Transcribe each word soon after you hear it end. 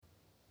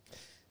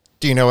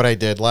Do you know what I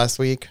did last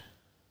week?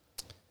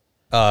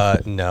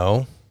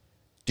 No.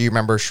 Do you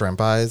remember shrimp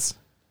eyes?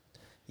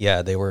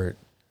 Yeah, they were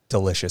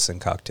delicious in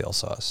cocktail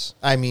sauce.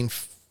 I mean,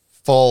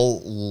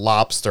 full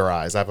lobster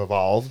eyes. I've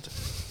evolved.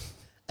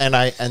 And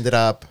I ended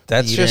up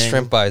That's just eating-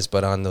 shrimp eyes,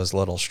 but on those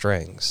little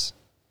strings.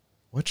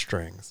 What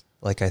strings?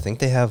 Like, I think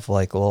they have,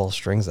 like, little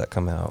strings that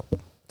come out.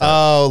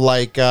 Oh,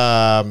 like,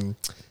 I'm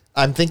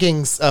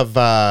thinking of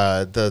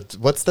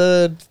what's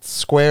the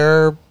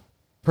square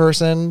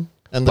person?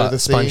 And they're the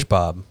sea?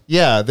 SpongeBob.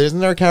 Yeah,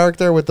 isn't there a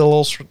character with the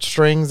little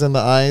strings and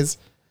the eyes?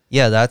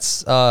 Yeah,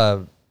 that's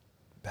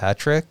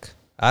Patrick.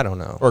 I don't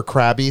know. Or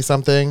Krabby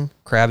something?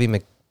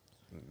 Krabby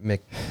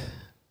Mc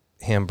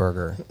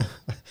Hamburger.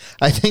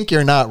 I think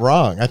you're not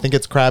wrong. I think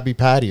it's Krabby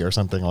Patty or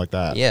something like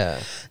that. Yeah.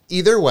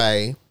 Either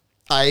way,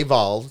 I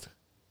evolved,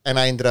 and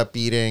I ended up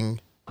beating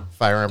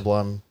Fire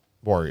Emblem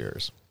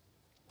Warriors.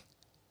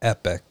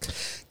 Epic.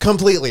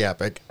 Completely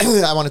epic.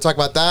 I want to talk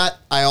about that.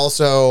 I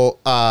also,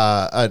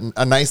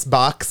 a nice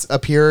box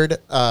appeared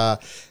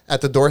at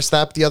the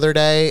doorstep the other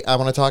day I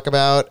want to talk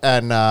about,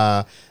 and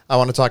I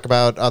want to talk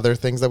about other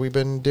things that we've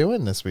been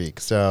doing this week.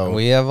 So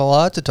We have a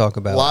lot to talk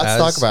about. Lots to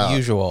talk about.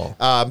 Usual.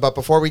 but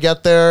before we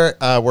get there,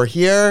 we're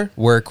here.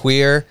 We're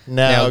queer.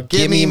 Now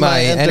give me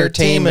my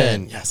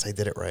entertainment. entertainment. Yes, I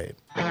did it right.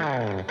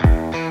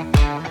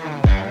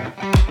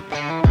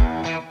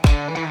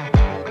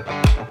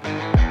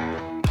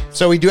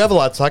 So we do have a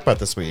lot to talk about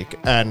this week,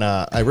 and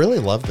I really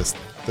love this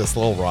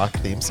little rock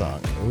theme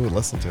song. Ooh,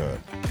 listen to it.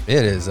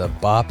 It is a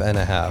bop and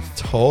a half.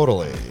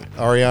 Totally.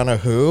 Ariana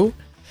who?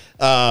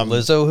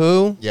 Lizzo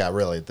who? Yeah,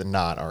 really,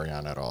 not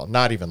Ariana at all.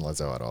 Not even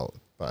Lizzo at all.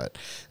 But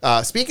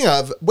speaking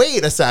of,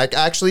 wait a sec.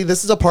 Actually,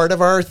 this is a part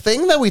of our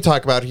thing that we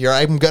talk about here.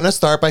 I'm going to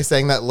start by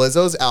saying that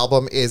Lizzo's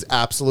album is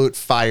absolute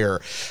fire.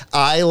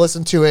 I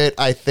listened to it,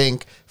 I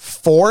think,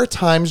 4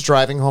 times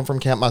driving home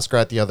from Camp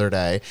Muskrat the other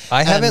day.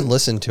 I haven't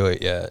listened to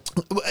it yet.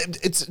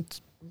 It's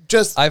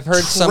just I've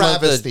heard some of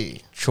travesty,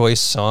 the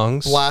choice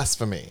songs.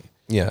 blasphemy.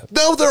 Yeah.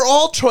 No, they're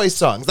all choice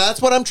songs.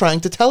 That's what I'm trying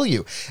to tell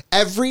you.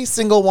 Every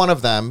single one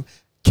of them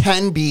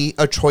can be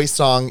a choice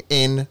song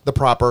in the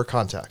proper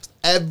context.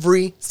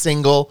 Every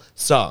single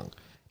song.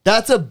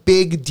 That's a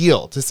big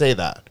deal to say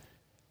that.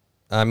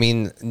 I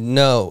mean,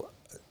 no.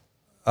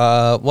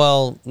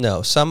 Well,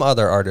 no. Some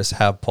other artists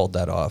have pulled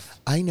that off.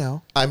 I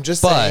know. I'm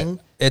just But saying.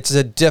 it's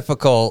a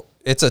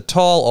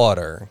tall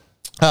order.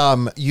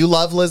 You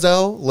love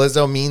Lizzo.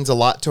 Lizzo means a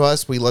lot to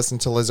us. We listened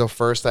to Lizzo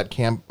first at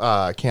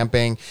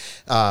camping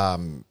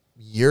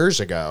years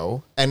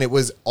ago, and it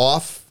was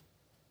off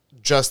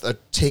just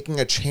taking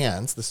a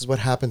chance. This is what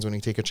happens when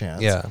you take a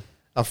chance. Yeah.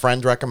 A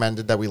friend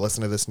recommended that we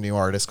listen to this new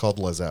artist called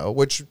Lizzo,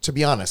 which, to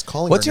be honest,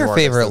 What's her your new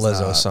favorite artist is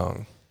Lizzo not.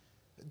 song?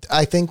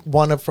 I think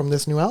one from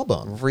this new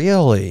album.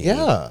 Really?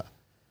 Yeah.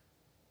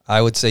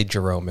 I would say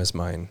Jerome is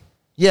mine.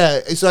 Yeah,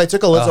 so I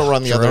took a Lizzo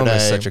run the other Jerome day.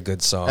 is such a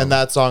good song. And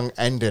that song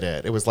ended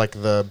it. It was like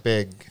the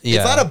big...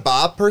 Yeah. It's not a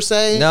bop per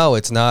se. No,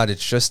 it's not.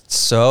 It's just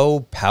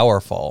so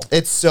powerful.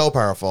 It's so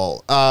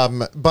powerful.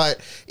 But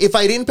if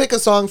I didn't pick a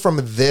song from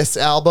this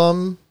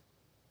album,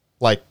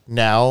 like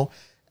now,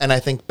 and I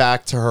think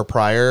back to her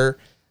prior,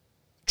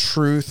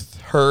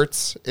 Truth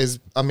Hurts is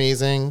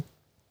amazing.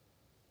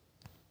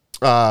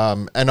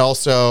 And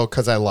also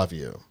Cause I Love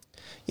You.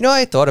 You know,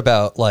 I thought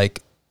about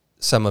like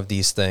some of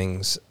these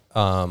things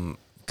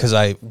because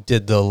I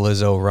did the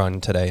Lizzo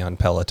run today on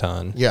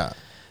Peloton. Yeah.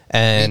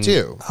 And Me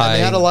too. And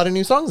they had a lot of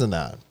new songs in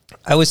that.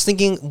 I was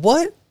thinking,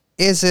 what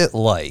is it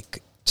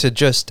like to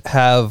just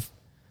have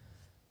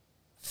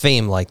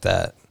fame like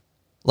that?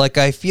 Like,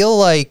 I feel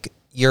like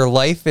your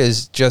life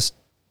is just,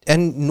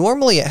 and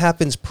normally it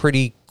happens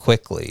pretty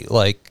quickly,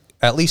 like,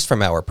 at least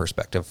from our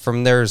perspective.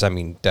 From theirs, I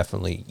mean,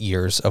 definitely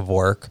years of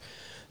work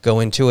go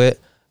into it.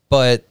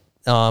 But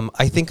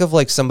I think of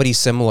like somebody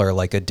similar,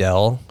 like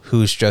Adele,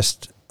 who's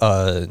just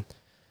a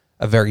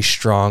very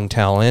strong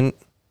talent,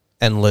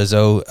 and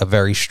Lizzo, a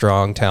very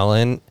strong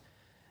talent.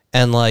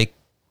 And like,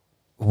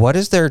 what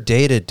is their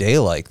day-to-day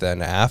like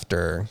then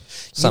after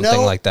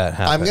something like that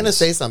happens? I'm going to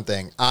say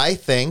something. I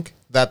think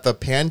that the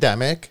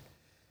pandemic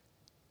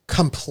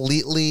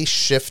completely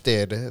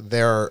shifted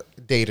their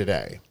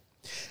day-to-day.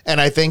 And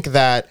I think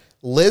that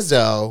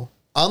Lizzo,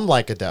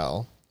 unlike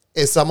Adele,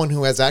 is someone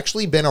who has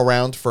actually been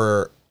around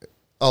for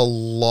a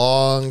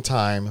long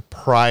time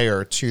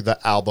prior to the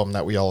album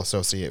that we all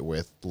associate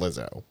with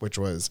Lizzo, which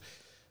was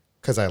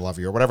Cause I Love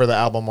You, or whatever the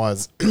album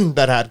was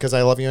that had Cause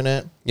I Love You in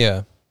it.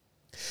 Yeah.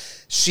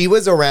 She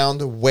was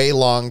around way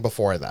long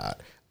before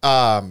that.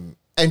 And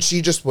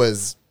she just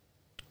was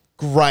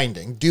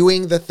grinding,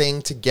 doing the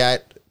thing to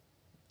get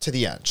to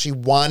the end. She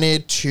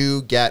wanted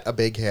to get a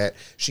big hit.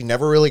 She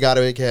never really got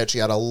a big hit. She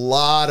had a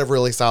lot of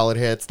really solid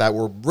hits that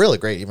were really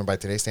great, even by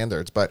today's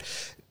standards. But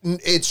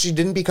she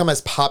didn't become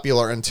as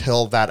popular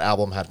until that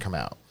album had come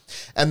out.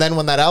 And then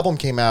when that album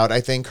came out, I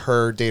think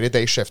her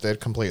day-to-day shifted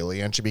completely,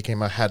 and she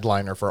became a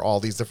headliner for all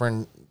these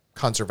different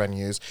concert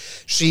venues.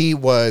 She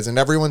was in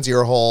everyone's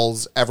ear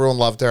holes. Everyone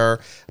loved her.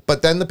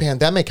 But then the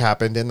pandemic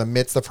happened in the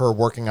midst of her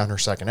working on her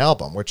second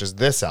album, which is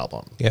this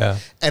album. Yeah.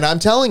 And I'm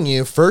telling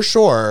you, for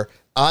sure,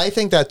 I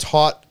think that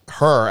taught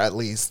her, at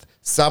least,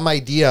 some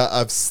idea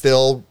of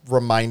still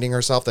reminding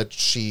herself that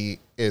she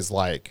is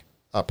like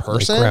a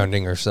person,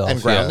 grounding herself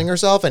and grounding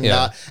herself, and Yeah.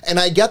 not. And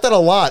I get that a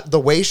lot. The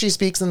way she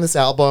speaks in this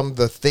album,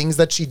 the things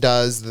that she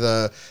does,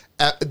 the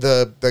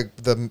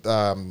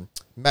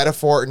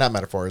metaphor, not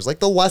metaphors, like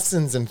the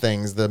lessons and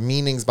things, the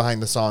meanings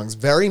behind the songs.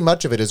 Very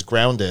much of it is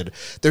grounded.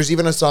 There's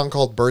even a song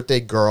called "Birthday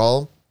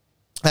Girl,"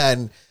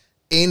 and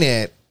in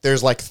it,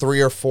 there's like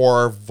 3 or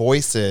 4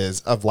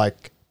 voices of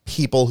like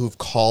people who've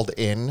called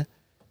in.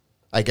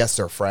 I guess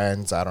they're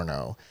friends. I don't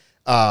know.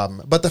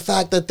 But the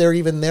fact that they're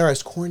even there,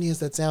 as corny as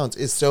that sounds,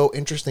 is so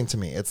interesting to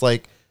me. It's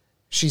like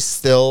she's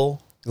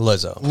still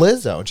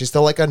Lizzo, and she's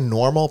still like a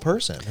normal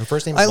person. Her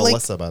first name is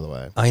Melissa, by the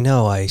way. I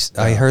know.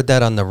 I heard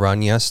that on the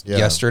run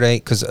yesterday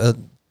because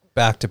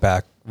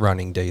back-to-back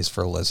running days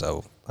for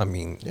Lizzo. I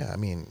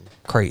mean,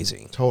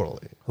 crazy.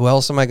 Totally. Who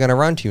else am I going to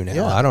run to now?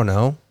 Yeah. I don't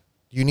know.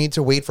 You need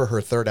to wait for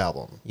her 3rd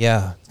album.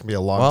 Yeah. It's going to be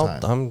a long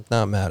time. I'm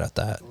not mad at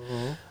that.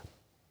 Mm-hmm.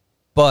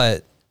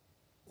 But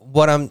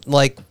what I'm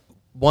like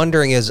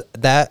wondering is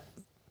that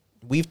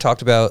we've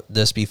talked about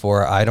this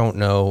before. I don't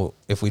know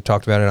if we've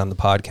talked about it on the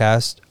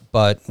podcast,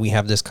 but we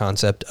have this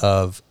concept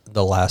of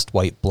the last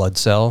white blood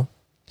cell.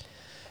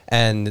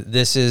 And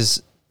this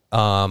is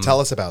tell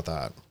us about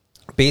that.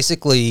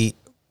 Basically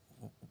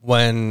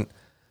when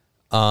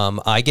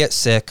I get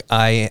sick,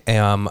 I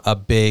am a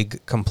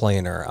big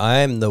complainer.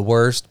 I'm the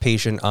worst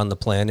patient on the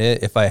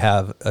planet. If I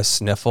have a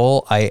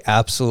sniffle, I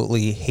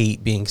absolutely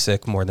hate being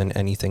sick more than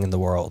anything in the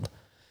world.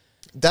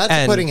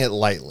 That's putting it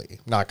lightly,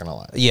 not going to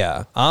lie.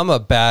 Yeah, I'm a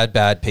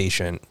bad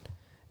patient.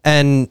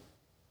 And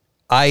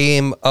I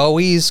am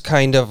always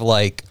kind of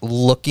like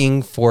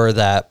looking for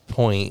that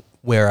point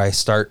where I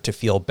start to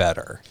feel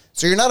better.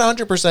 So you're not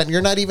 100%,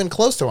 you're not even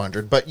close to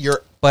 100, but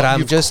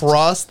you've just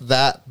crossed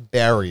that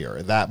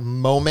barrier, that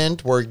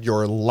moment where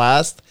your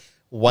last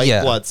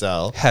white blood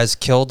cell has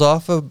killed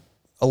off a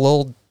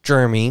little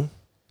germy,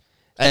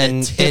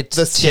 and it tipped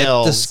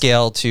the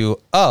scale to,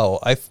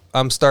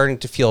 I'm starting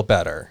to feel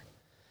better.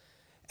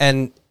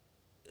 And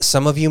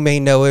some of you may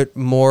know it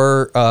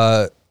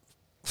more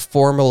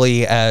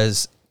formally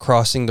as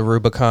crossing the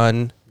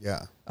Rubicon.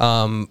 Yeah.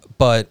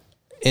 But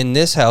in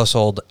this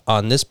household,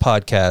 on this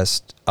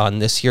podcast, on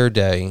this here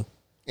day,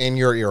 in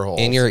your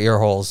ear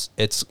holes,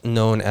 it's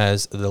known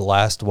as the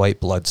last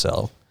white blood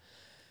cell.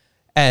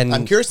 And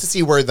I'm curious to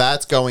see where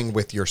that's going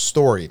with your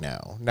story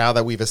now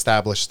that we've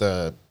established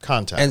the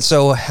context. And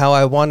so how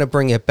I want to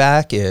bring it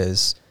back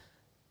is,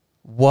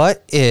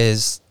 what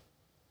is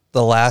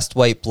the last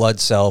white blood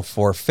cell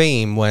for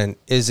Fame? When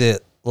is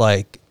it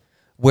like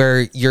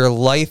where your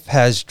life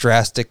has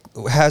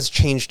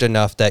changed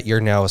enough that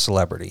you're now a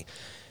celebrity?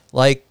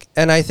 Like,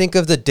 and I think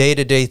of the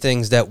day-to-day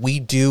things that we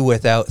do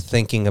without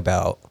thinking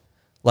about,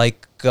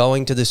 like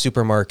going to the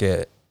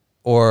supermarket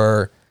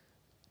or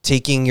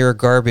taking your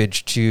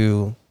garbage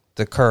to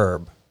the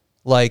curb.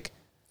 Like,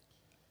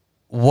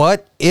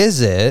 what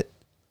is it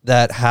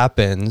that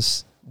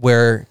happens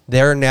where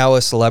they're now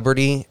a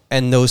celebrity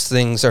and those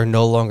things are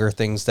no longer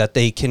things that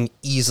they can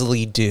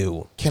easily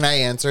do? Can I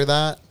answer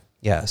that?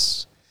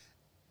 Yes.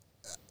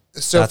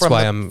 So that's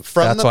why I'm.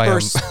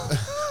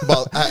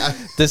 Well,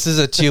 this is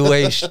a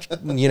two-way,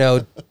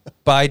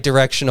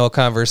 bi-directional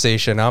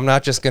conversation. I'm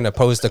not just going to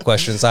pose the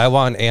questions. I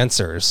want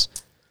answers.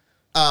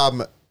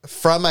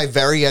 From my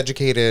very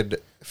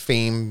educated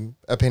famous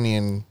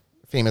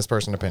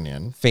person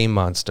opinion, Fame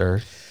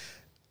monster.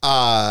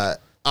 There's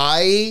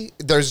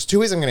 2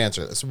 ways I'm going to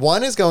answer this.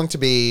 One is going to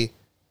be,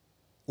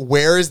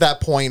 where is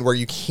that point where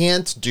you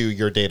can't do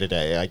your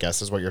day-to-day, I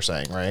guess is what you're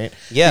saying, right?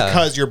 Yeah.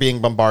 Because you're being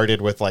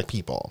bombarded with like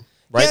people.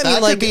 Right, Yeah,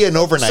 that could be an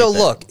overnight So thing.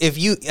 look,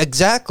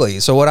 exactly.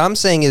 So what I'm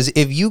saying is,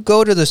 if you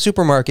go to the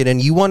supermarket and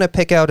you want to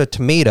pick out a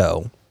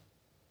tomato,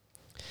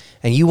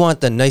 and you want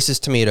the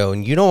nicest tomato,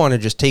 and you don't want to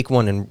just take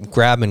one and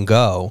grab and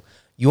go,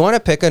 you want to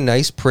pick a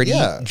nice, pretty,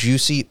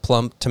 juicy,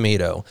 plump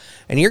tomato,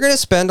 and you're going to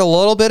spend a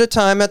little bit of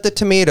time at the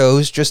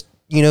tomatoes, just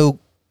oogling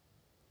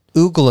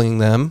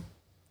them.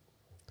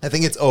 I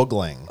think it's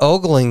ogling.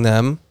 Ogling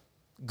them,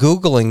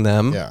 googling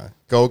them. Yeah,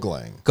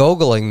 gogling.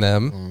 Gogling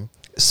them,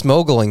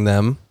 smogling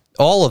them.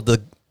 All of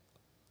the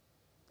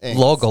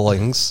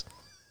loglings.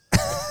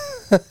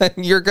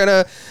 You're going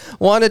to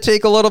want to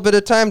take a little bit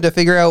of time to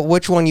figure out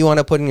which one you want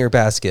to put in your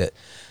basket.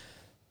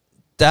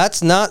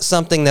 That's not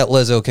something that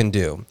Lizzo can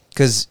do,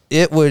 because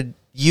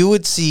you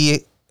would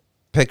see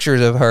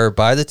pictures of her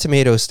by the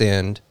tomato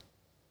stand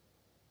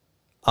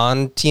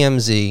on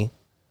TMZ.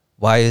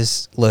 Why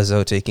is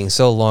Lizzo taking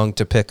so long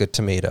to pick a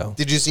tomato?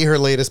 Did you see her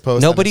latest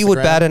post? Nobody would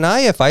bat an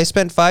eye if I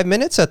spent 5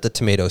 minutes at the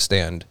tomato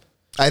stand.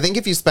 I think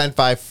if you spent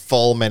 5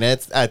 full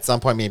minutes, at some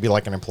point, maybe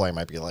like an employee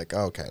might be like,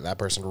 okay, that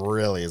person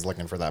really is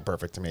looking for that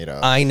perfect tomato.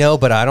 I know,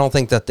 but I don't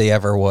think that they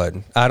ever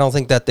would. I don't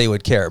think that they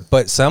would care.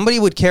 But somebody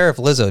would care if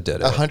Lizzo did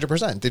it.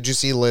 100%. Did you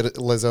see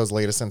Lizzo's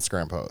latest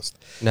Instagram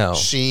post? No.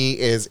 She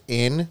is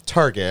in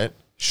Target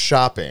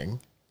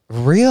shopping.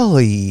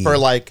 Really? For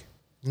like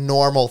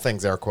normal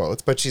things, air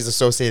quotes, but she's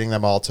associating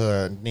them all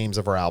to names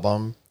of her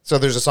album. So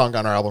there's a song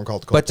on our album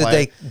called Coldplay. But did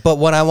they? But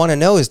what I want to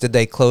know is, did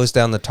they close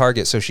down the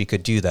Target so she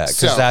could do that?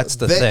 Because So that's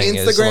the thing.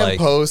 Instagram is like,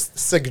 post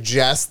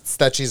suggests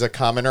that she's a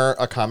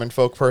common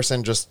folk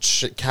person,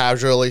 just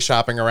casually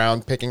shopping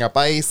around, picking up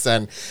ice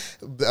and,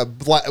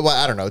 well,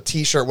 I don't know,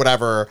 t-shirt,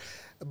 whatever.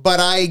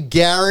 But I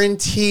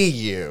guarantee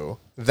you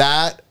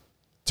that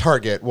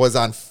Target was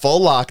on full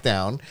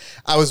lockdown.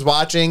 I was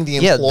watching the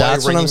employee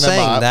that's what ringing I'm them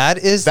saying. up. That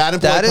is employee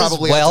that is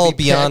probably had to well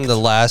be beyond picked. the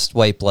last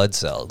white blood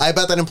cell. I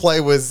bet that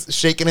employee was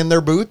shaking in their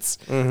boots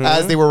Mm-hmm.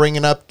 as they were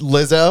ringing up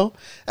Lizzo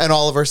and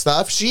all of her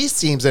stuff. She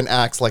seems and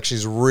acts like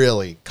she's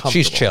really comfortable.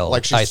 She's chill.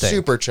 Like she's I think.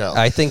 super chill.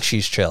 I think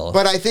she's chill.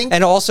 But I think-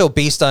 and also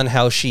based on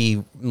how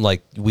she,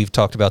 like, we've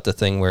talked about the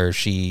thing where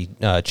she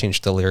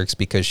changed the lyrics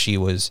because she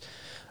was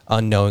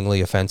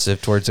unknowingly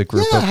offensive towards a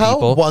group Yeah, of how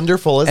people.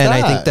 wonderful is and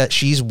that? I think that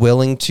she's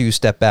willing to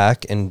step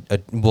back and,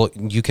 well,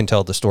 you can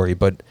tell the story,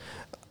 but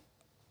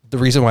the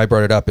reason why I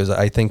brought it up is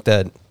I think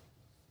that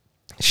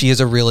she is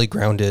a really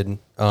grounded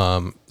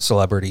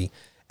celebrity,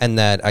 and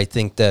that I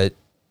think that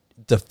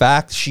the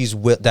fact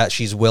that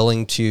she's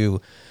willing to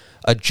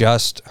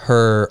adjust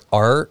her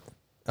art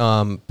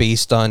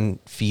based on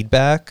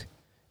feedback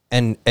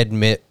and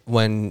admit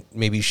when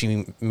maybe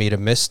she made a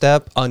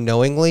misstep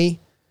unknowingly,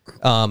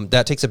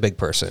 that takes a big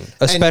person,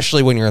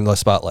 especially when you're in the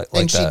spotlight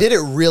like and that. she did it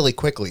really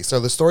quickly. So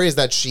the story is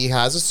that she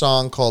has a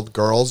song called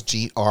Girls,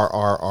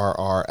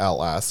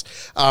 Grrrrrs,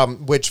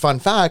 which, fun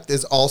fact,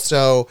 is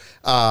also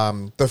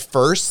the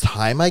first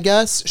time, I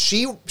guess.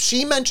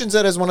 She mentions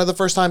it as one of the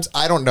first times.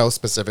 I don't know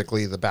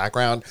specifically the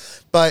background,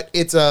 but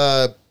it's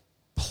a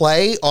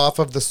play off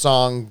of the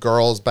song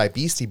Girls by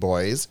Beastie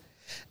Boys.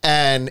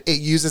 And it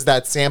uses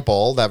that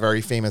sample, that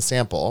very famous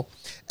sample.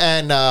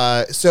 And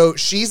so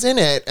she's in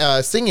it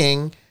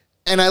singing.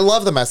 And I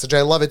love the message.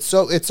 I love it.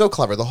 It's so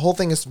clever. The whole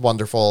thing is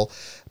wonderful.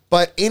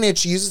 But in it,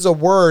 she uses a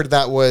word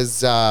that was,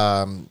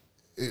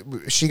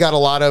 she got a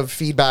lot of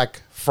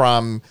feedback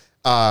from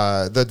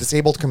the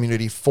disabled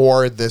community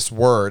for this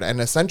word. And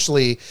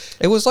essentially,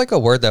 It was like a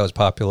word that was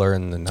popular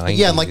in the 90s.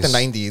 yeah, in like the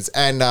 90s.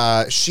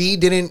 And she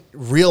didn't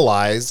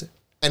realize,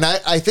 and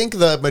I think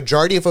the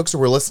majority of folks who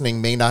were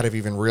listening may not have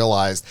even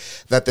realized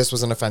that this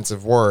was an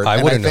offensive word. I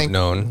And wouldn't have think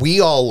known.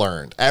 We all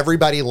learned.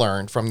 Everybody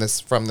learned from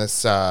this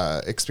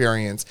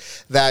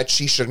experience that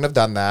she shouldn't have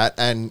done that.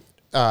 And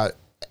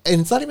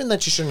it's not even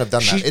that she shouldn't have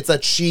done that. It's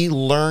that she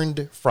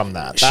learned from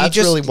that. That's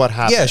really what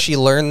happened. Yeah, she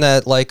learned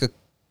that like a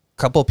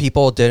couple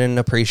people didn't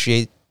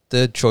appreciate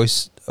the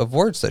choice of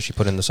words that she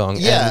put in the song.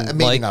 Yeah, and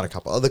maybe like, not a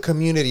couple. The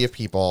community of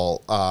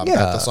people that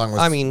the song was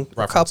I mean, a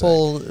referencing.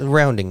 couple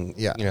rounding,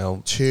 Yeah. you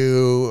know.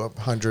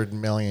 200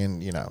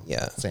 million,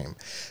 Yeah. same.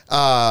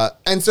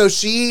 And so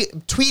she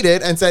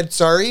tweeted and said,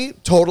 sorry,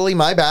 totally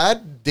my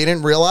bad.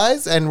 Didn't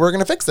realize, and we're going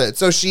to fix it.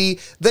 So she,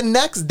 the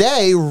next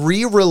day,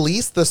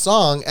 re-released the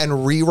song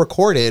and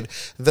re-recorded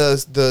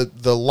the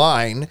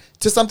line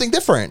to something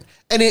different.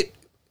 And it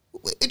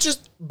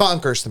just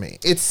bonkers to me.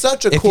 It's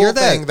such a If cool you're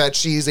that- thing that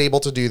she's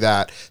able to do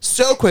that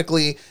so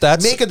quickly.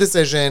 That's make a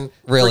decision.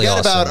 really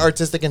Forget about awesome.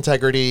 artistic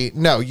integrity.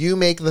 No, you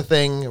make the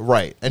thing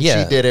right. And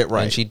she did it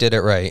right. And she did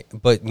it right.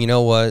 But you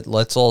know what?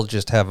 Let's all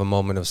just have a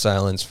moment of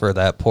silence for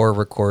that poor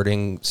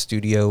recording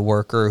studio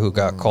worker who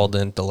got called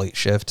in to late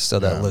shift so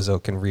that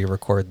Lizzo can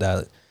re-record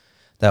that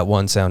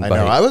one sound I bite.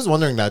 know. I was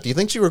wondering that. Do you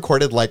think she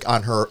recorded like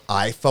on her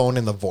iPhone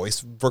in the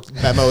voice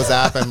memos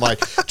app and like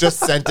just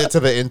sent it to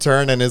the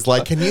intern and is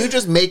like, can you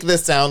just make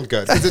this sound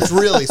good? Because it's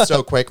really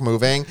so quick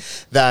moving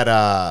that,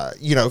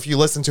 if you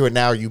listen to it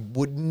now, you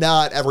would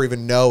not ever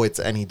even know it's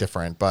any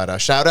different. But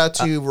shout out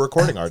to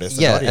recording artists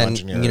and audio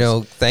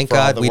engineers. Thank for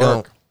all God the we work.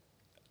 don't.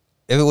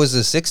 If it was the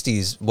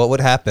 60s, what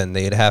would happen?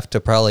 They'd have to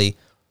probably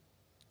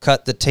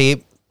cut the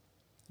tape,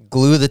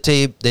 glue the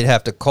tape. They'd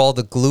have to call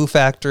the glue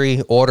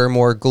factory, order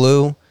more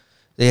glue.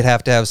 They'd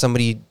have to have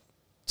somebody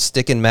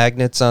sticking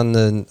magnets on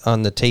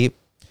the tape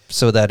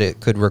so that it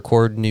could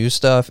record new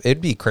stuff.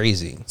 It'd be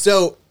crazy.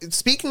 So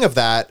speaking of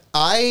that,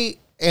 I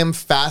am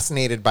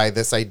fascinated by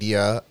this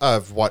idea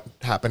of what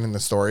happened in the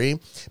story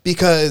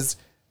because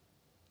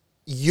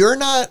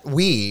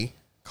we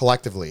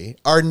collectively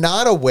are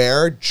not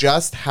aware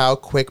just how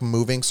quick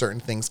moving certain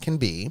things can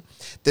be.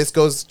 This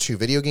goes to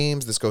video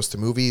games, this goes to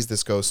movies,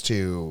 this goes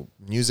to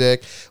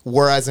music.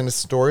 Whereas in a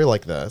story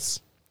like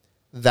this,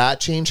 that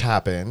change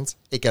happens.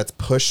 It gets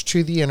pushed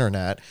to the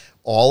internet.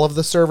 All of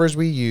the servers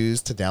we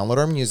use to download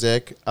our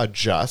music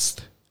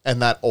adjust,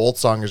 and that old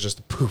song is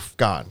just poof,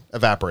 gone,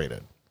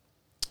 evaporated.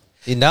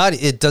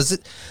 Does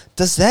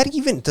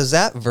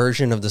that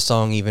version of the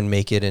song even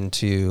make it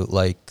into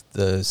like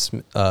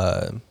the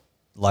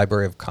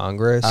Library of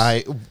Congress?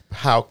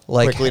 How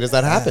quickly does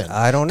that happen?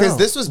 I don't know. Because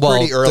this was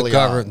pretty early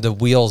on. The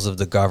wheels of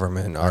the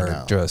government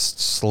are just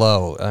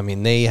slow. I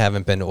mean, they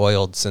haven't been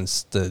oiled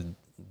since the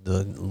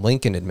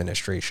Lincoln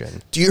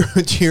administration. Do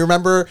you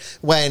remember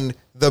when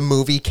the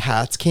movie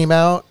Cats came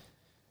out?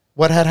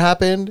 What had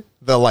happened?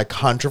 The like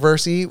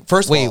controversy.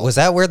 Wait, was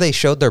that where they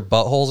showed their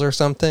buttholes or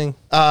something?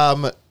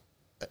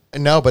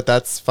 No, but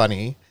that's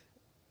funny.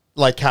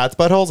 Like cats'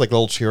 buttholes, like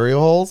little Cheerio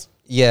holes.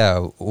 Yeah,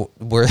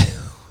 where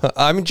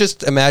I'm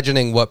just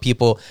imagining what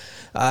people,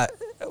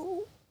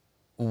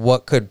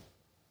 what could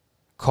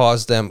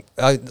cause them.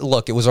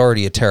 Look, it was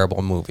already a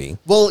terrible movie.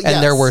 Well,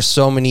 and there yes. were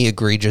so many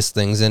egregious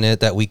things in it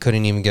that we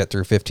couldn't even get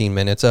through 15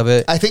 minutes of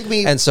it. I think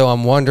and so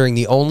I'm wondering,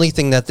 the only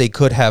thing that they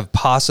could have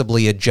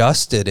possibly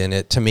adjusted in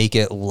it to make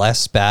it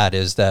less bad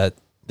is that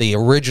they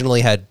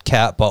originally had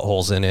cat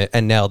buttholes in it,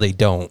 and now they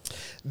don't.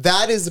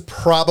 that is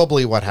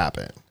probably what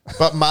happened.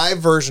 But my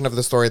version of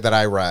the story that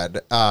I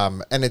read,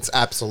 and it's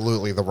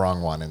absolutely the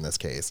wrong one in this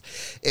case,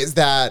 is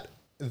that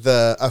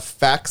the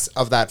effects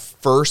of that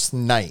first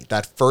night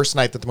that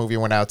the movie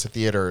went out to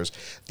theaters,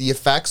 the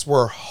effects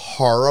were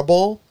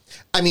horrible.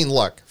 I mean,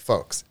 look,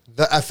 folks,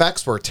 the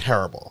effects were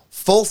terrible,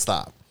 full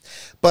stop.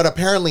 But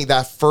apparently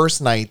that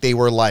first night they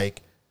were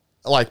like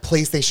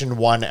PlayStation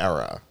 1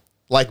 era.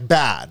 Like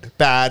bad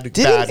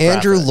Didn't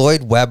Andrew graphics.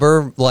 Lloyd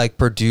Webber like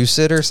produce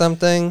it or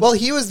something? Well,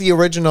 he was the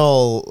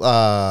original.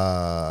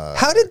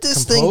 How did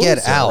this thing get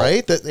composer, out?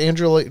 Right, that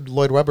Andrew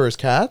Lloyd Webber's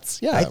Cats.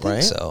 Yeah, I think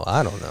right. so.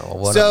 I don't know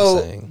what So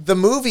I'm saying. the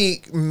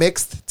movie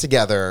mixed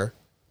together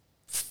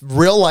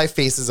real life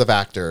faces of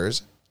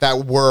actors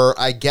that were,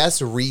 I guess,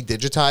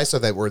 redigitized, so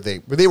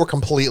that they were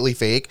completely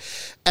fake,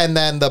 and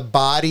then the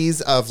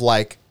bodies of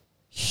like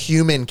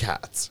human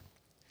cats.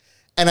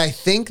 And I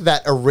think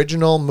that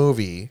original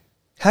movie.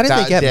 How did they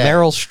that get day-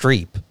 Meryl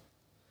Streep?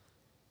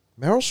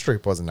 Meryl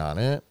Streep wasn't on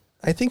it.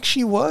 I think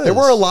she was. There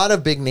were a lot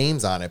of big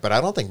names on it, but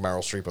I don't think Meryl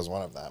Streep was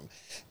one of them.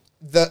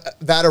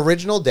 That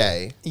original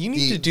day, You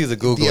need to do the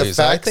Googlies.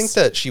 I think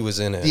that she was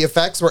in it. the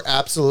effects were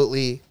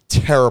absolutely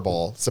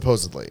terrible,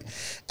 supposedly,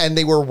 and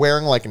they were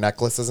wearing like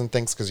necklaces and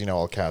things because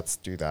all cats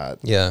do that.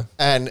 Yeah.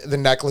 And the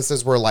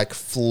necklaces were like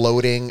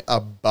floating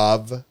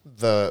above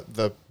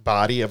the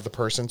body of the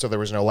person, so there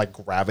was no like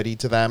gravity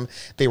to them.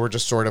 They were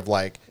just sort of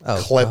like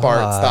clip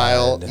art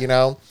style,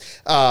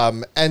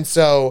 and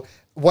so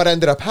what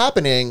ended up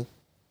happening,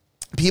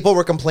 people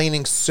were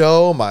complaining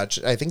so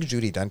much. I think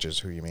Judi Dench is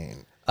who you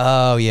mean.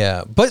 Oh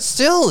yeah, but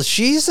still,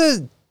 she's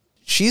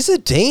a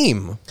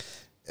dame.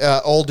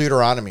 Old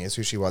Deuteronomy is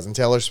who she was, and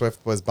Taylor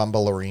Swift was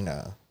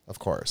Bumballerina, of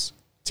course.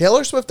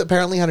 Taylor Swift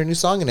apparently had a new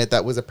song in it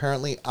that was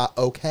apparently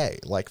okay,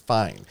 like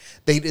fine.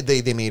 They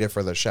made it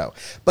for the show.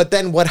 But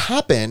then what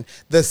happened,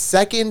 the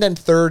second and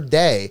third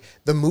day,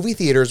 the movie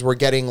theaters were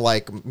getting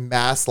like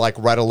mass like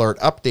red alert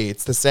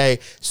updates to say,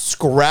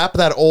 scrap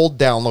that old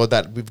download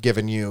that we've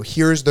given you.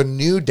 Here's the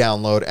new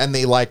download. And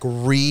they like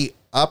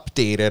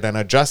updated and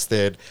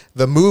adjusted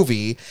the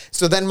movie.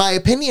 So then my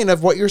opinion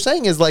of what you're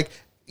saying is like,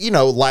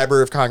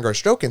 Library of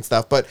Congress joke and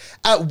stuff. But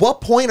at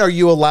what point are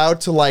you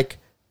allowed to like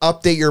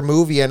update your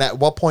movie, and at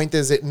what point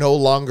is it no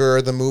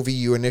longer the movie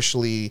you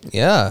initially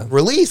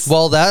released?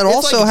 Well, that It's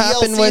also like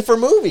happened DLC with for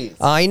movies.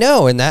 I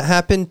know, and that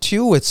happened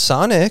too with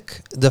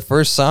Sonic. The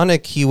first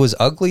Sonic, he was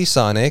ugly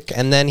Sonic,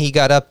 and then he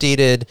got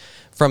updated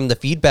from the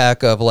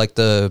feedback of like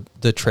the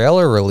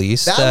trailer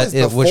release. That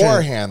was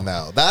beforehand,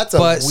 though. That's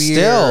a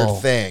weird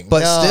thing.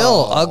 But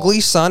still, ugly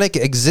Sonic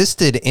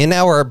existed in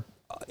our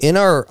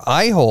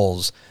eye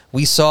holes.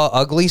 We saw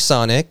ugly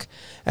Sonic,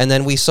 and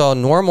then we saw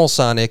normal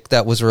Sonic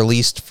that was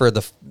released for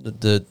the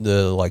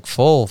like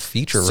full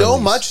feature so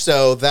release. much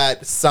so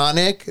that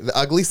Sonic, the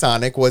ugly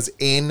Sonic, was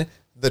in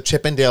the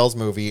Chip and Dale's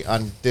movie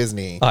on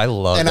Disney. I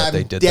love and that I'm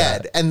they did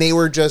dead. that. And they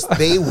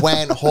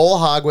went whole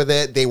hog with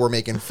it. They were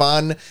making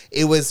fun.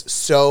 It was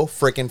so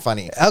freaking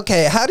funny.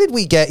 Okay, how did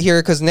we get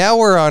here? Because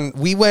now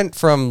we went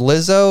from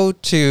Lizzo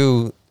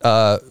to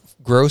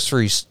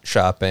grocery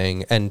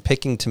shopping and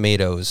picking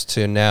tomatoes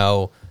to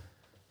now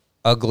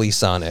ugly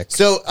Sonic.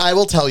 So I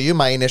will tell you,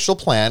 my initial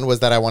plan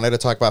was that I wanted to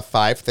talk about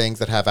 5 things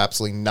that have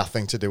absolutely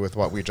nothing to do with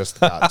what we just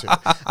got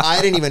to.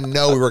 I didn't even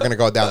know we were going to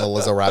go down the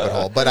Lizzo rabbit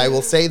hole. But I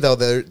will say, though,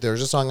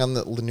 there's a song on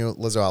the new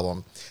Lizzo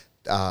album,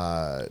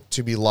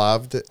 To Be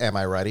Loved, Am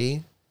I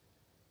Ready?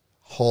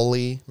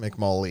 Holy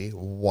McMoly,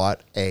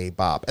 what a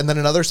bop. And then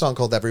another song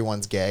called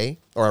Everyone's Gay,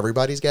 or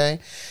Everybody's Gay.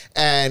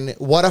 And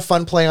what a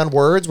fun play on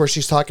words, where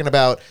she's talking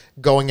about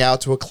going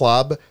out to a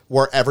club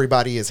where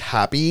everybody is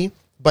happy,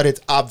 but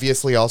it's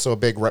obviously also a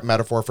big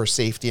metaphor for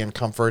safety and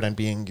comfort and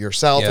being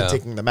yourself and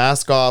taking the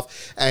mask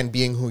off and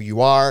being who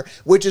you are,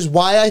 which is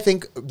why I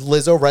think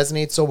Lizzo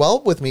resonates so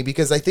well with me,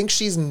 because I think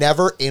she's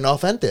never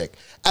inauthentic.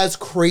 As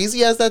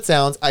crazy as that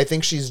sounds, I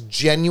think she's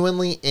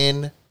genuinely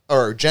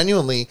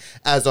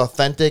as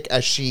authentic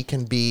as she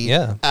can be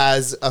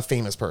as a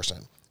famous person.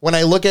 When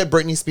I look at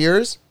Britney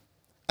Spears,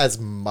 as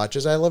much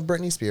as I love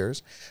Britney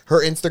Spears,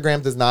 her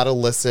Instagram does not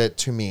elicit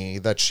to me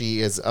that she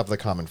is of the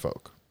common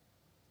folk.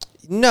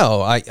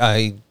 No,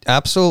 I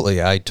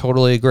absolutely, I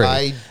totally agree.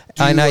 I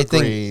do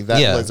agree that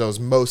Lizzo's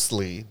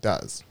mostly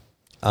does.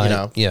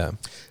 Yeah.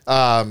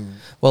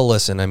 Well,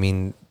 listen, I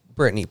mean,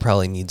 Britney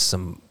probably needs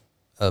some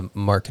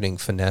marketing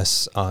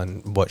finesse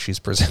on what she's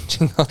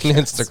presenting on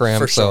Instagram.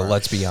 For so sure.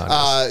 let's be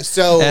honest.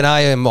 And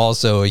I am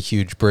also a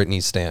huge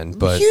Britney stan,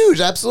 but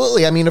huge,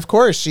 absolutely. I mean, of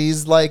course,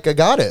 she's like a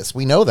goddess.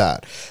 We know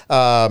that.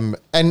 And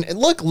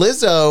look,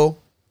 Lizzo,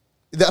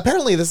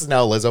 Apparently, this is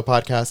now a Lizzo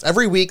podcast.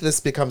 Every week, this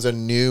becomes a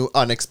new,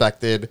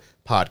 unexpected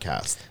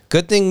podcast.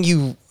 Good thing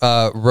you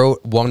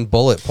wrote one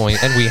bullet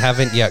point, and we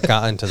haven't yet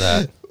gotten to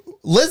that.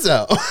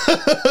 Lizzo.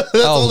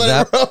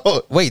 I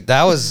wrote. Wait,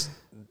 that was...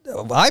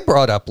 I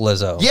brought up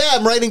Lizzo. Yeah,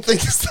 I'm writing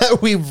things that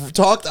we've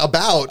talked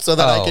about so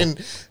that I can...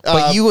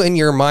 but you in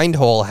your mind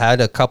hole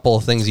had a couple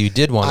of things you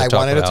did want to talk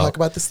about. I wanted to talk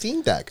about the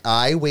Steam Deck.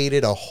 I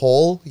waited a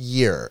whole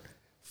year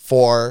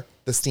for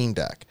the Steam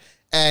Deck.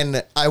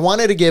 And I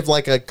wanted to give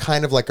like a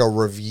kind of like a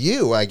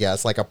review, I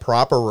guess, like a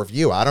proper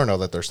review. I don't know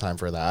that there's time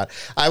for that.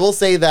 I will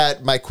say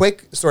that my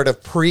quick sort of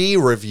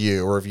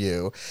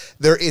review,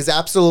 there is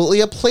absolutely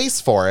a place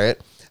for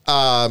it.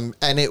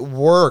 And it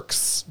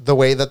works the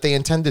way that they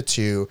intended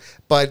to,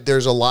 but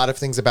there's a lot of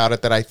things about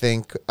it that I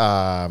think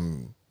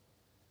other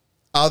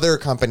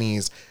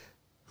companies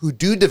who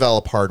do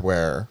develop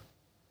hardware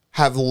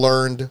have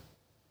learned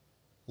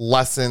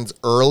lessons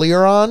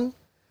earlier on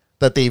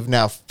that they've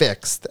now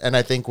fixed. And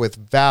I think with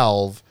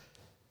Valve,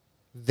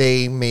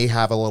 they may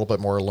have a little bit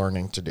more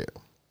learning to do.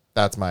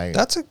 I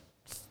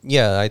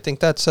think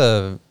that's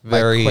a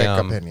very quick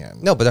opinion.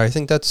 No, but I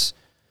think that's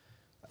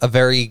a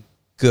very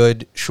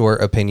good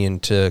short opinion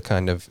to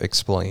kind of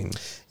explain.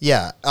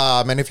 Yeah.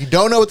 And if you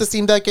don't know what the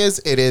Steam Deck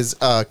is, it is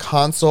a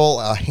console,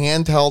 a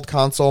handheld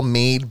console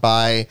made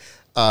by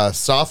a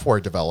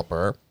software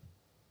developer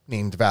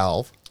named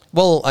Valve.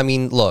 Well, I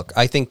mean, look,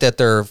 I think that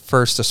they're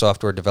first a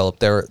software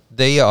developer.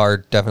 They are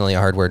definitely a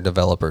hardware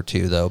developer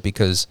too, though,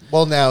 because...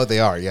 Well, now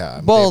they are,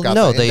 yeah. Well,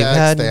 they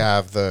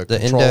have the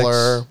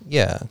controller, Index,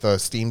 yeah. the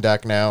Steam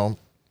Deck now.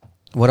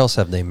 What else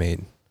have they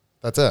made?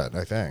 That's it,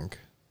 I think.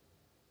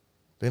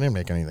 They didn't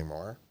make anything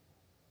more.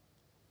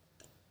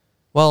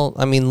 Well,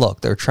 I mean, look,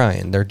 they're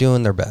trying. They're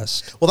doing their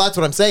best. Well, that's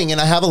what I'm saying, and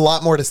I have a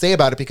lot more to say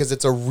about it because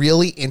it's a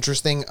really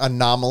interesting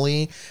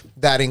anomaly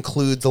that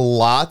includes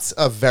lots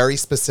of very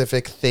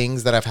specific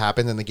things that have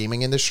happened in the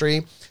gaming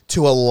industry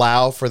to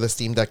allow for the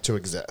Steam Deck to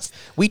exist.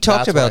 We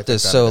talked about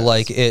this, so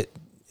like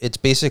it's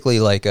basically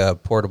like a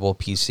portable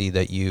PC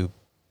that you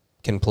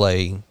can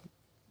play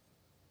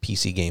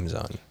PC games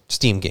on,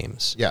 Steam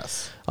games.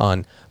 Yes.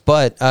 On,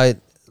 but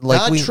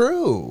not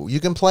true. You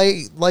can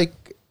play like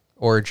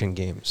Origin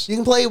games. You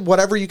can play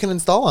whatever you can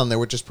install on there,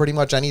 which is pretty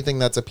much anything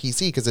that's a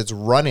PC because it's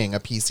running a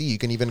PC. You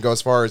can even go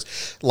as far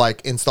as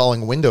like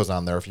installing Windows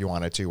on there if you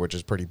wanted to, which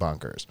is pretty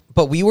bonkers.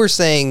 But we were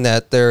saying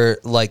that they're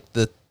like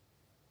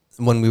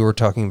when we were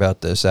talking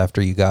about this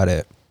after you got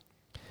it,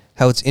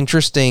 how it's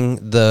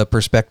interesting the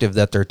perspective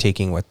that they're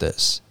taking with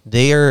this.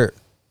 They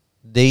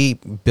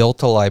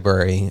built a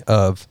library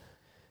of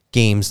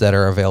games that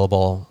are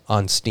available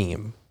on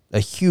Steam, a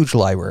huge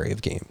library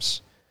of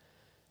games.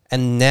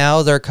 And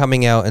now they're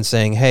coming out and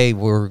saying, hey,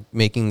 we're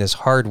making this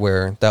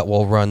hardware that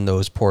will run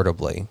those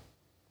portably.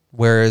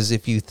 Whereas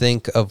if you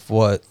think of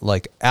what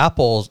like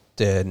Apple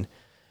did,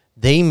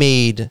 they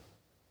made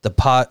the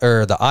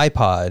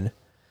iPod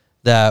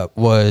that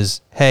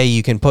was, hey,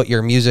 you can put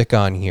your music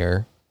on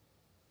here.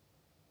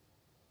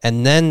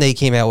 And then they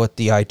came out with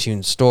the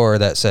iTunes store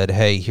that said,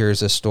 hey,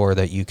 here's a store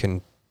that you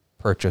can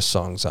purchase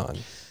songs on.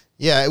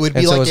 Yeah, it would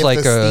be like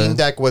if the Steam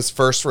Deck was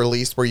first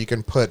released where you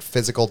can put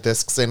physical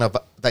discs in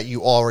that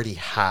you already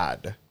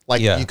had.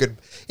 Like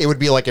it would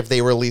be like if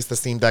they released the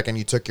Steam Deck and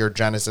you took your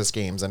Genesis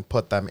games and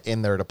put them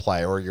in there to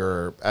play, or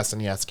your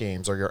SNES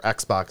games or your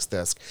Xbox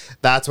disc.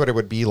 That's what it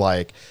would be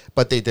like,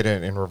 but they did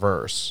it in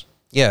reverse.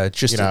 Yeah, it's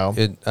just,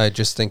 I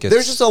just think it's...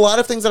 There's just a lot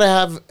of things that I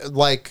have,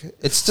 like,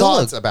 it's still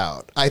thoughts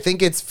about. I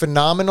think it's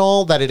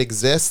phenomenal that it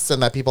exists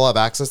and that people have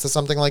access to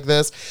something like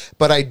this,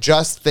 but I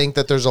just think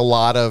that there's a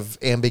lot of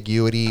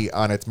ambiguity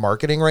on its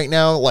marketing right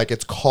now. Like,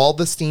 it's called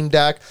the Steam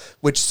Deck,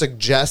 which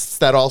suggests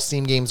that all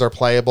Steam games are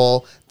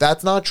playable.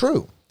 That's not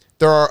true.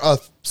 There are a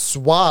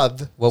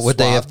swath... What would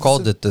they have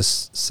called it?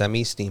 This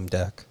semi-Steam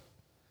Deck?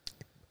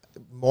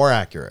 More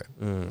accurate.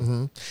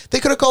 Mm-hmm. They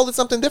could have called it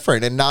something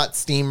different and not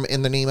Steam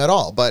in the name at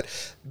all. But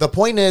the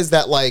point is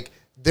that like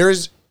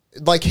there's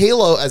like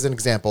Halo as an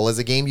example is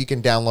a game you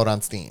can download on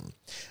Steam,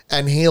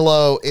 and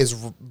Halo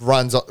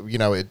runs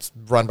it's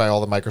run by all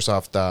the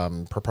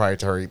Microsoft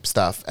proprietary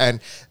stuff.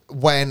 And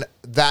when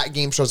that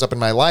game shows up in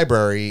my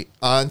library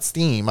on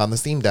Steam on the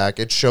Steam Deck,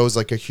 it shows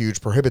like a huge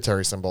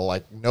prohibitory symbol,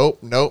 like nope,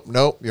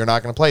 you're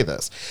not going to play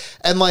this,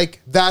 and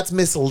like that's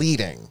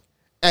misleading.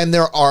 And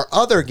there are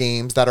other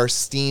games that are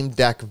Steam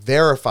Deck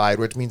verified,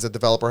 which means the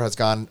developer has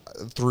gone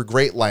through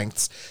great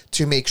lengths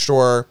to make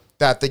sure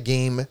that the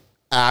game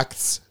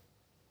acts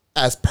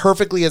as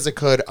perfectly as it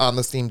could on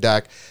the Steam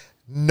Deck,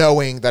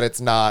 knowing that it's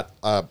not,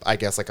 I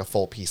guess, like a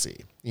full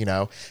PC, you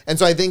know? And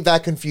so I think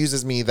that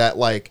confuses me that,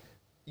 like,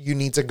 you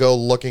need to go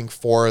looking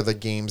for the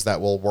games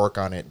that will work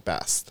on it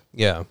best.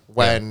 Yeah.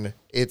 When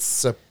it's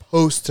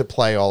supposed to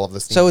play all of the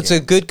Steam So it's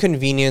games. a good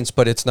convenience,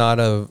 but it's not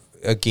a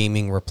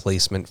gaming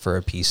replacement for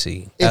a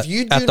PC. If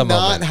you do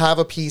not have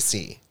a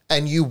PC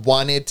and you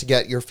wanted to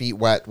get your feet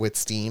wet with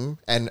Steam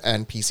and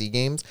PC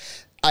games,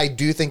 I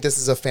do think this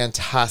is a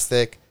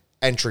fantastic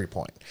entry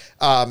point.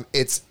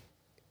 It's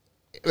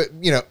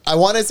I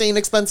want to say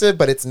inexpensive,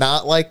 but it's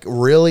not like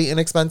really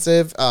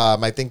inexpensive.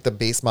 I think the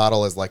base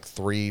model is like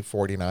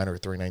 $349 or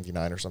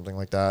 $399 or something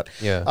like that.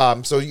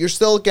 Yeah. So you're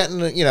still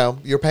getting,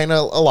 you're paying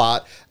a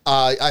lot.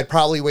 I'd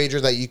probably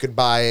wager that you could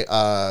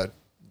buy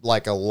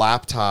like a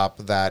laptop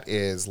that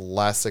is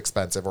less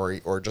expensive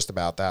or just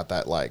about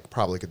that like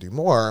probably could do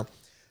more.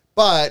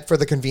 But for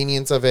the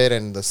convenience of it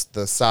and the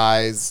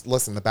size,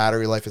 listen, the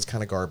battery life is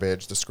kind of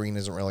garbage. The screen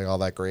isn't really all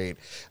that great.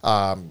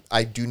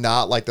 I do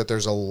not like that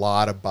there's a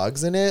lot of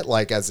bugs in it.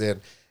 Like as in,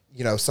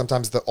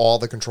 sometimes all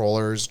the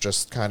controllers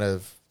just kind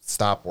of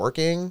stop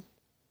working,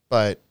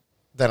 but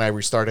then I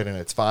restart it and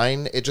it's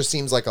fine. It just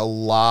seems like a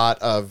lot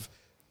of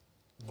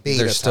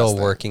beta They're still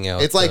testing. working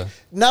out. It's like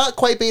not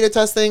quite beta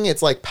testing.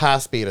 It's like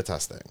past beta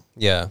testing.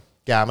 Yeah.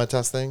 Gamma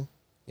testing.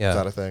 Yeah. Is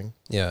that a thing?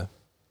 Yeah.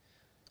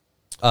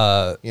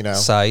 Psi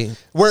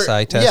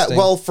testing. Yeah,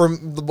 well,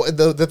 from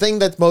the thing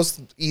that's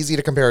most easy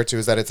to compare it to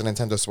is that it's a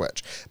Nintendo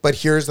Switch. But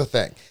here's the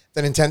thing.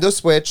 The Nintendo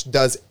Switch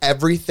does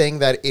everything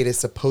that it is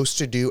supposed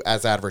to do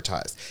as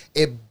advertised.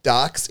 It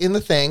docks in the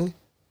thing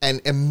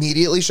and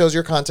immediately shows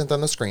your content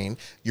on the screen.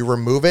 You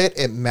remove it,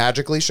 it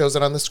magically shows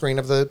it on the screen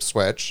of the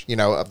Switch,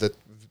 of the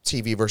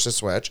TV versus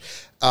Switch.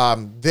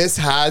 This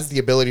has the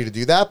ability to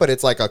do that, but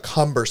it's like a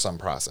cumbersome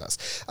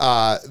process.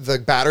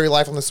 The battery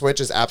life on the Switch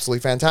is absolutely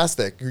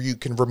fantastic. You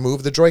can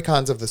remove the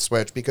Joy-Cons of the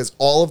Switch because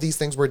all of these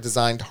things were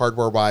designed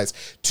hardware-wise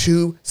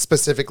to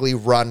specifically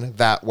run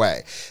that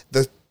way.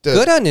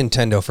 Good on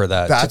Nintendo for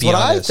that. That's to be what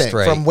honest, I think.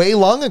 right? From way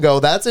long ago,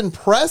 that's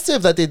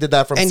impressive that they did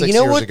that from 6 years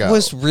ago. And what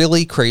was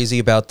really crazy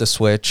about the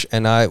Switch,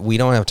 and we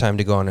don't have time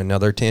to go on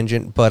another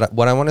tangent, but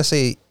what I want to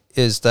say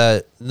is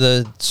that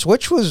the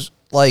Switch was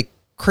like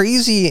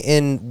crazy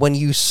when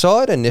you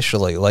saw it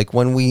initially, like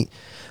when we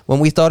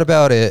thought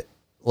about it,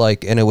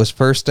 like, and it was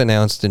first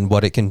announced and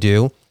what it can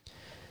do,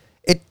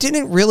 it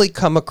didn't really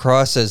come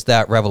across as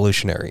that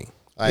revolutionary.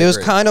 It was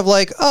kind of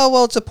like, oh,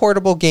 well, it's a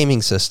portable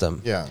gaming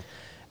system. Yeah.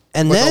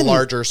 And with then a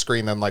larger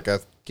screen than like a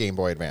Game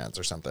Boy Advance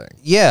or something.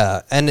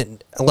 Yeah.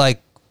 And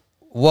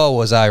whoa,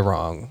 was I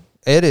wrong?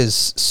 It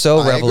is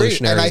so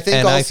revolutionary.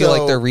 And I feel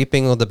like they're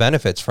reaping the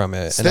benefits from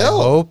it. And I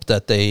hope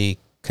that they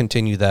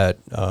continue that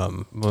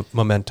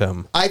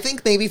momentum. I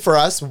think maybe for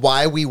us,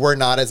 why we were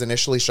not as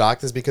initially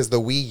shocked is because the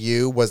Wii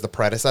U was the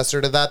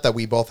predecessor to that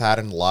we both had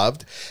and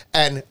loved.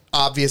 And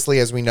obviously,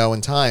 as we know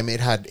in time,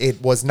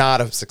 it was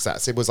not a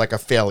success. It was like a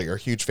failure,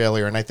 huge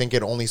failure. And I think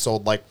it only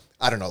sold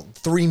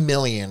 3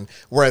 million,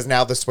 whereas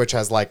now the Switch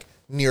has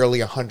nearly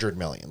 100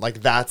 million.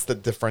 Like that's the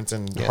difference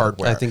in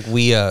hardware. I think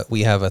we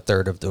have a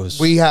third of those.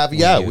 We have,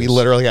 we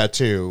literally had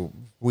 2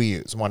 Wii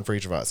U's, one for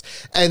each of us.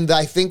 And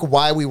I think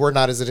why we were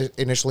not as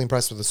initially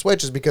impressed with the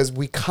Switch is because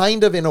we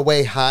kind of, in a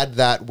way, had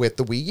that with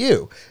the Wii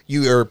U.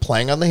 You are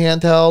playing on the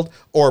handheld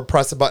or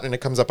press a button and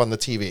it comes up on the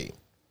TV.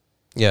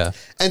 Yeah.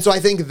 And so I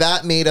think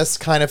that made us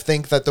kind of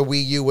think that the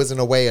Wii U was, in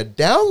a way, a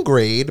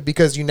downgrade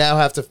because you now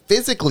have to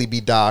physically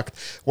be docked,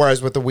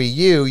 whereas with the Wii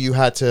U,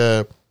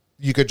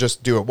 you could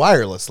just do it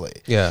wirelessly.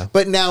 Yeah.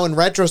 But now in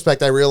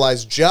retrospect, I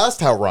realize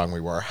just how wrong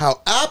we were,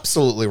 how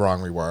absolutely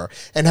wrong we were,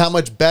 and how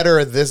much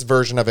better this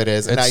version of it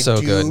is. And I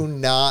do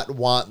not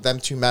want them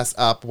to mess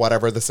up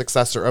whatever the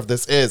successor of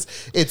this is.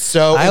 It's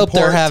so I important. hope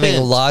they're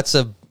having lots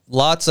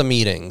of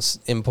meetings,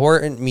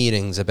 important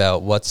meetings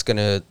about what's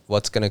gonna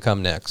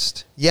come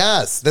next.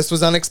 Yes, this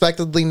was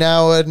unexpectedly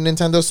now a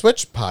Nintendo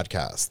Switch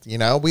podcast.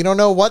 We don't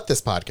know what this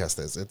podcast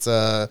is.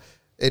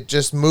 It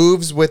just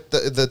moves with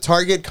the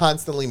target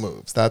constantly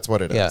moves. That's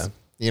what it is.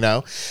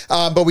 Yeah.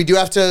 But we do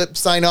have to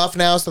sign off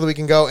now so that we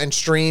can go and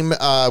stream.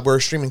 We're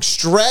streaming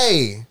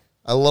Stray,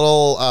 a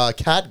little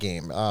cat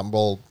game.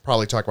 We'll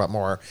probably talk about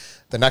more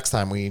the next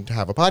time we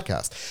have a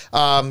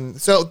podcast.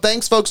 So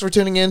thanks, folks, for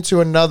tuning in to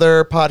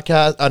another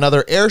podcast,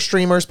 another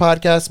Airstreamers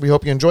podcast. We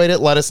hope you enjoyed it.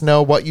 Let us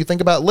know what you think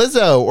about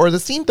Lizzo or the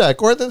Steam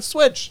Deck or the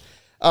Switch.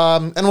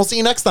 And we'll see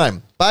you next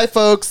time. Bye,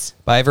 folks.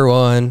 Bye,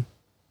 everyone.